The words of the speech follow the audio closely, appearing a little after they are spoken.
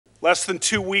Less than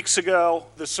 2 weeks ago,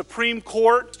 the Supreme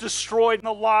Court destroyed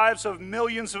the lives of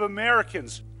millions of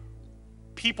Americans.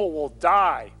 People will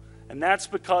die, and that's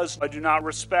because I do not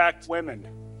respect women.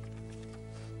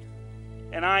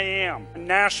 And I am a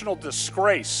national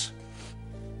disgrace.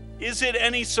 Is it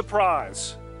any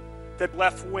surprise that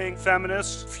left-wing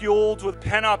feminists, fueled with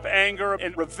pent-up anger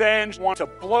and revenge, want to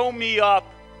blow me up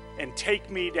and take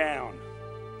me down?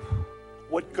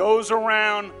 What goes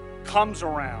around comes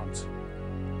around.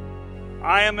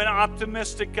 I am an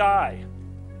optimistic guy,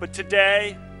 but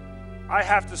today I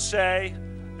have to say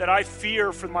that I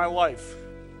fear for my life.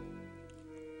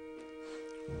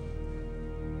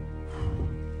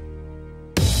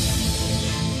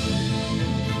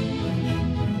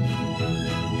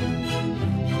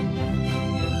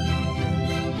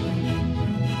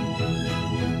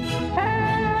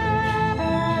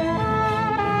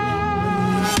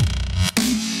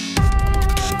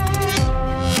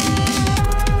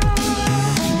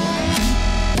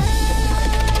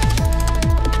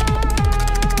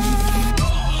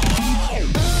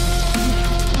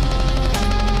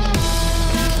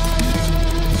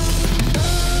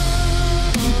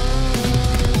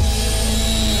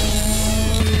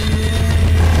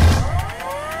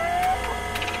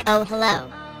 Oh, hello.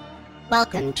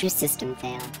 Welcome to System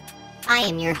Fail. I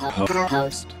am your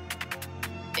host.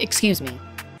 Excuse me.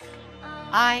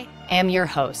 I am your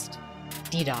host,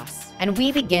 DDoS, and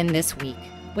we begin this week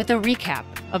with a recap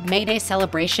of May Day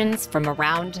celebrations from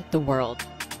around the world.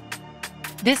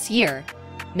 This year,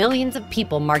 millions of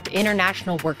people marked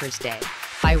International Workers' Day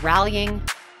by rallying,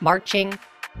 marching,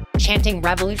 chanting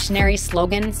revolutionary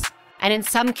slogans, and in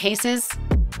some cases,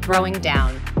 throwing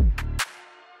down.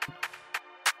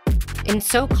 In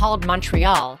so-called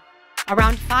Montreal,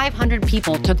 around 500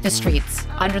 people took the streets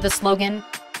under the slogan,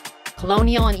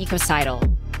 "Colonial and ecocidal,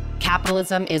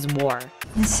 capitalism is war."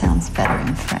 This sounds better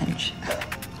in French.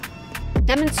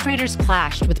 Demonstrators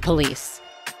clashed with police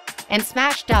and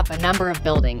smashed up a number of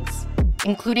buildings,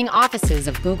 including offices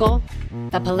of Google,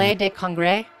 the Palais des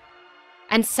Congrès,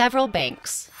 and several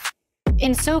banks.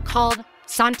 In so-called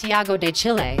Santiago de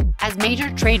Chile, as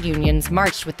major trade unions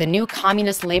marched with the new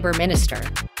communist labor minister,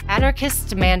 anarchists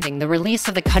demanding the release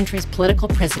of the country's political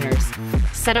prisoners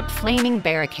set up flaming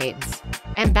barricades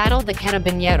and battled the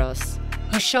carabineros,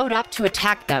 who showed up to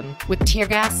attack them with tear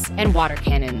gas and water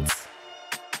cannons.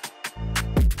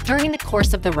 During the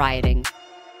course of the rioting,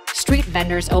 street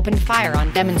vendors opened fire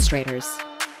on demonstrators,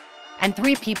 and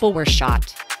 3 people were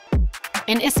shot.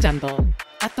 In Istanbul,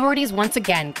 authorities once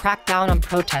again cracked down on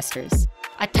protesters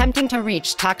attempting to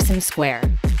reach Taksim Square,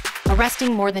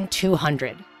 arresting more than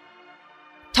 200.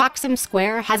 Taksim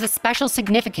Square has a special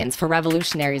significance for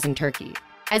revolutionaries in Turkey,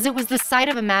 as it was the site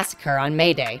of a massacre on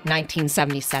May Day,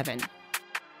 1977.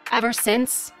 Ever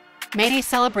since, May Day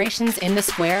celebrations in the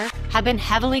square have been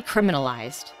heavily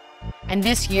criminalized, and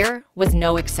this year was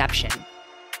no exception.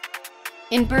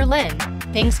 In Berlin,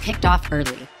 things kicked off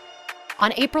early.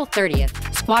 On April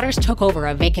 30th, squatters took over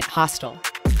a vacant hostel,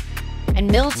 and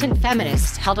militant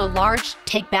feminists held a large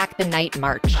Take Back the Night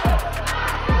march.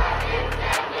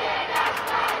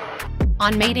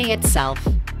 On May Day itself,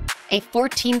 a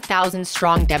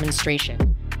 14,000-strong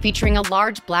demonstration featuring a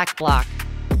large black bloc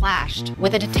clashed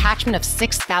with a detachment of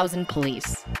 6,000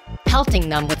 police, pelting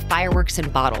them with fireworks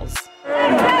and bottles.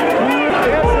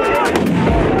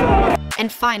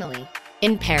 And finally,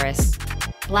 in Paris,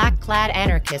 black-clad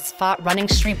anarchists fought running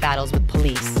street battles with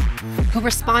police, who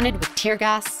responded with tear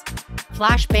gas,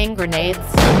 flashbang grenades,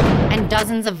 and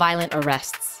dozens of violent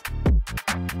arrests.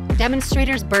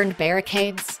 Demonstrators burned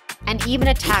barricades and even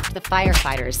attacked the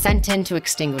firefighters sent in to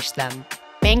extinguish them.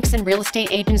 Banks and real estate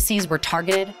agencies were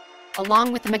targeted,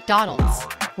 along with the McDonald's,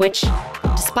 which,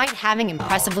 despite having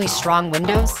impressively strong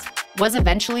windows, was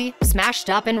eventually smashed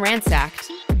up and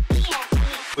ransacked.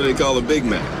 What do they call a Big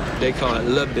Mac? They call it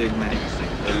Le Big Mac.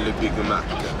 Le Big Mac.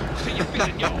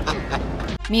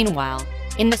 Meanwhile,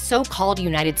 in the so-called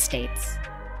United States,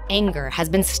 anger has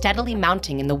been steadily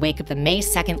mounting in the wake of the May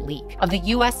 2nd leak of the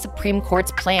U.S. Supreme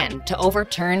Court's plan to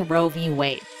overturn Roe v.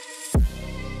 Wade.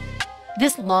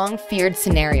 This long-feared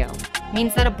scenario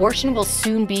means that abortion will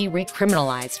soon be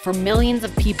recriminalized for millions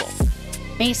of people,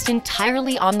 based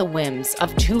entirely on the whims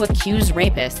of 2 accused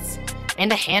rapists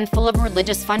and a handful of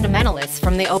religious fundamentalists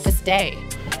from the Opus Dei.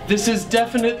 This is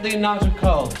definitely not a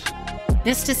cult.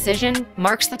 This decision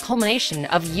marks the culmination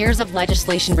of years of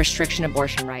legislation restricting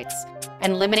abortion rights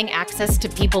and limiting access to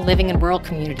people living in rural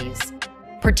communities,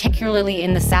 particularly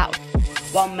in the South.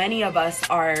 While many of us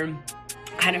are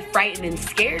kind of frightened and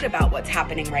scared about what's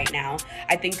happening right now,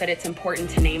 I think that it's important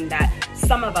to name that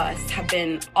some of us have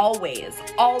been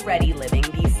already living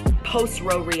these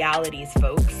post-Roe realities,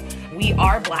 folks. We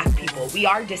are Black people, we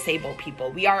are disabled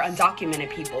people, we are undocumented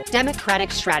people.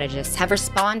 Democratic strategists have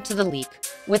responded to the leak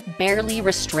with barely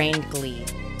restrained glee,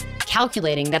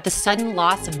 calculating that the sudden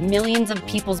loss of millions of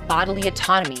people's bodily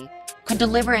autonomy could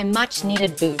deliver a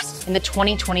much-needed boost in the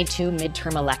 2022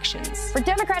 midterm elections. For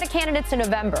Democratic candidates in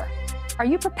November, are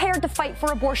you prepared to fight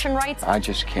for abortion rights? I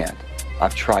just can't.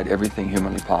 I've tried everything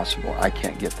humanly possible. I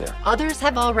can't get there. Others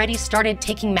have already started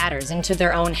taking matters into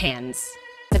their own hands.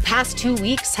 The past 2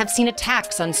 weeks have seen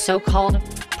attacks on so-called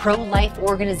pro-life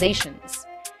organizations,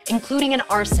 including an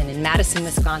arson in Madison,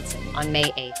 Wisconsin on May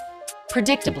 8th.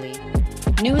 Predictably,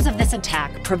 news of this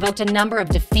attack provoked a number of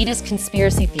defeatist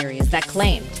conspiracy theories that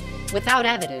claimed, without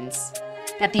evidence,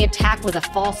 that the attack was a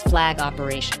false flag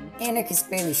operation. Anarchists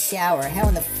barely shower. How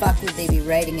in the fuck would they be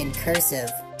writing in cursive?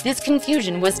 This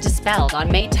confusion was dispelled on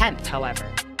May 10th,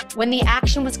 however, when the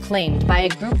action was claimed by a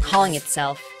group calling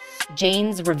itself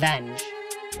Jane's Revenge.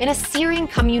 In a searing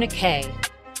communique,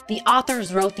 the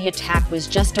authors wrote the attack was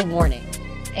just a warning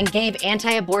and gave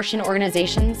anti-abortion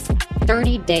organizations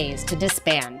 30 days to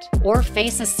disband or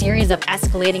face a series of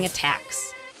escalating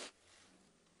attacks.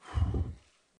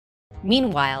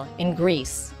 Meanwhile, in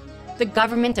Greece, the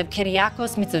government of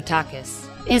Kyriakos Mitsotakis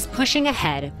is pushing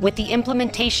ahead with the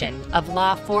implementation of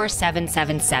Law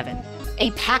 4777, a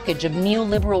package of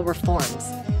neoliberal reforms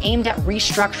aimed at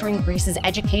restructuring Greece's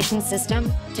education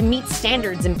system to meet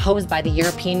standards imposed by the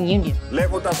European Union.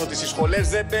 Λέγοντας ότι στις σχολές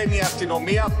δεν μπαίνει η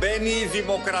αστυνομία, μπαίνει η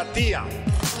δημοκρατία.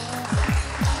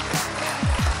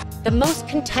 The most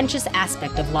contentious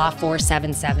aspect of Law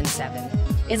 4777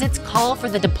 is its call for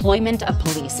the deployment of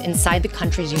police inside the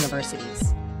country's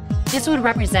universities. This would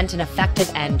represent an effective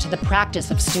end to the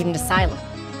practice of student asylum,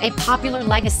 a popular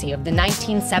legacy of the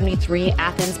 1973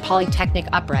 Athens Polytechnic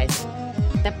uprising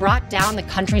that brought down the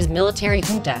country's military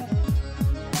junta.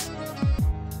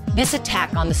 This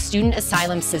attack on the student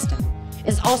asylum system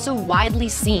is also widely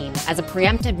seen as a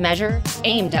preemptive measure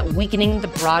aimed at weakening the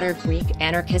broader Greek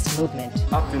anarchist movement.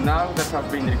 Up to now, there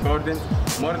have been recorded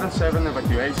more than 7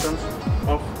 evacuations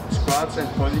of squads and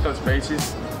political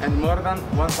spaces and more than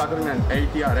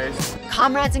 180 arrests.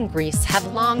 Comrades in Greece have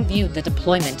long viewed the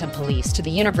deployment of police to the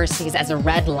universities as a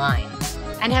red line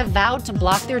and have vowed to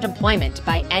block their deployment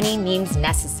by any means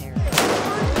necessary.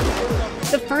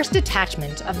 The first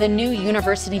detachment of the new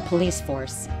university police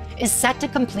force is set to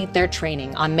complete their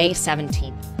training on May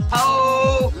 17th.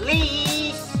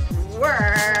 Police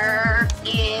work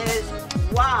is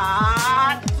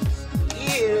what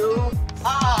you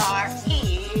are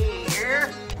here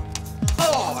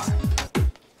for.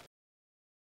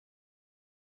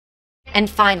 And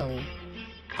finally,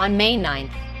 on May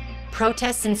 9th,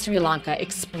 protests in Sri Lanka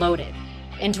exploded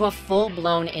into a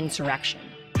full-blown insurrection.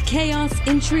 Chaos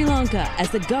in Sri Lanka as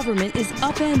the government is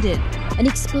upended. An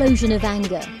explosion of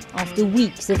anger after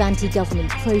weeks of anti-government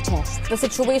protests. The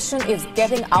situation is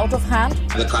getting out of hand.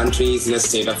 The country is in a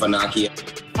state of anarchy.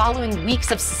 Following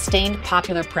weeks of sustained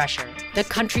popular pressure, the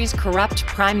country's corrupt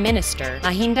Prime Minister,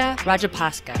 Mahinda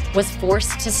Rajapaksa, was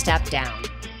forced to step down.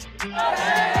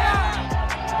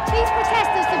 These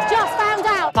protesters have just found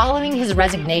out. Following his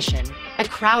resignation, a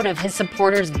crowd of his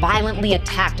supporters violently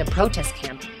attacked a protest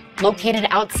camp located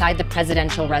outside the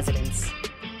presidential residence.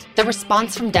 The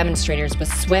response from demonstrators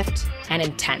was swift and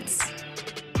intense.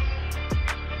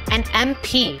 An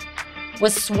MP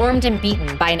was swarmed and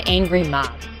beaten by an angry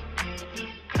mob.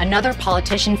 Another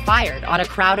politician fired on a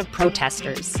crowd of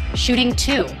protesters, shooting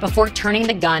 2 before turning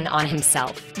the gun on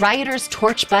himself. Rioters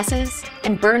torched buses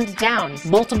and burned down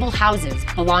multiple houses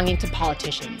belonging to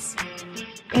politicians,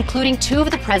 including 2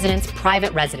 of the president's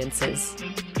private residences.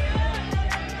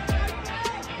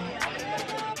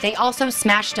 They also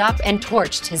smashed up and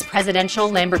torched his presidential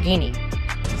Lamborghini.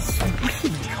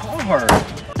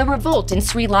 The revolt in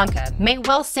Sri Lanka may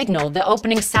well signal the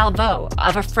opening salvo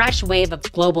of a fresh wave of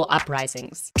global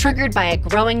uprisings, triggered by a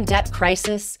growing debt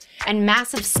crisis and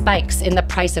massive spikes in the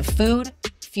price of food,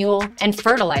 fuel, and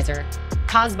fertilizer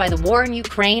caused by the war in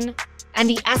Ukraine and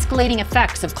the escalating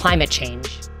effects of climate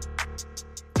change.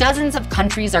 Dozens of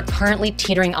countries are currently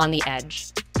teetering on the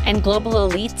edge, and global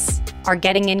elites are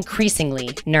getting increasingly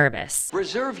nervous.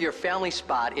 Reserve your family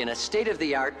spot in a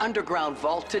state-of-the-art underground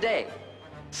vault today.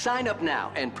 Sign up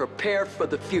now and prepare for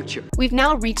the future. We've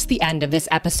now reached the end of this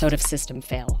episode of System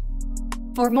Fail.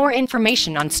 For more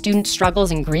information on student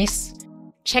struggles in Greece,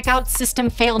 check out System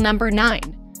Fail number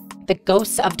 9, The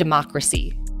Ghosts of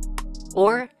Democracy.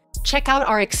 Or check out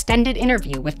our extended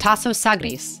interview with Tassos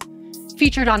Sagris,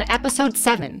 featured on episode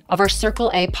 7 of our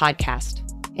Circle A podcast,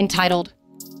 entitled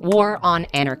War on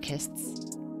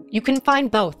Anarchists. You can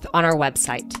find both on our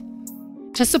website.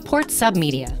 To support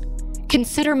Submedia,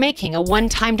 consider making a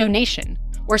one-time donation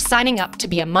or signing up to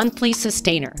be a monthly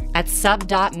sustainer at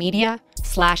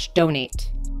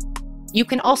sub.media/donate. You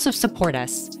can also support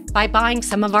us by buying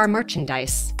some of our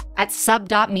merchandise at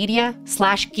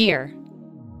sub.media/gear.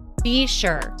 Be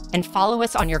sure and follow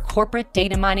us on your corporate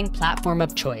data mining platform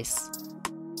of choice.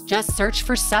 Just search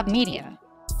for Submedia,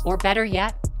 or better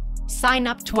yet, sign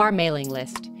up to our mailing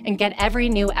list and get every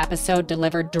new episode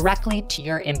delivered directly to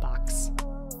your inbox.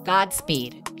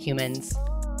 Godspeed, humans.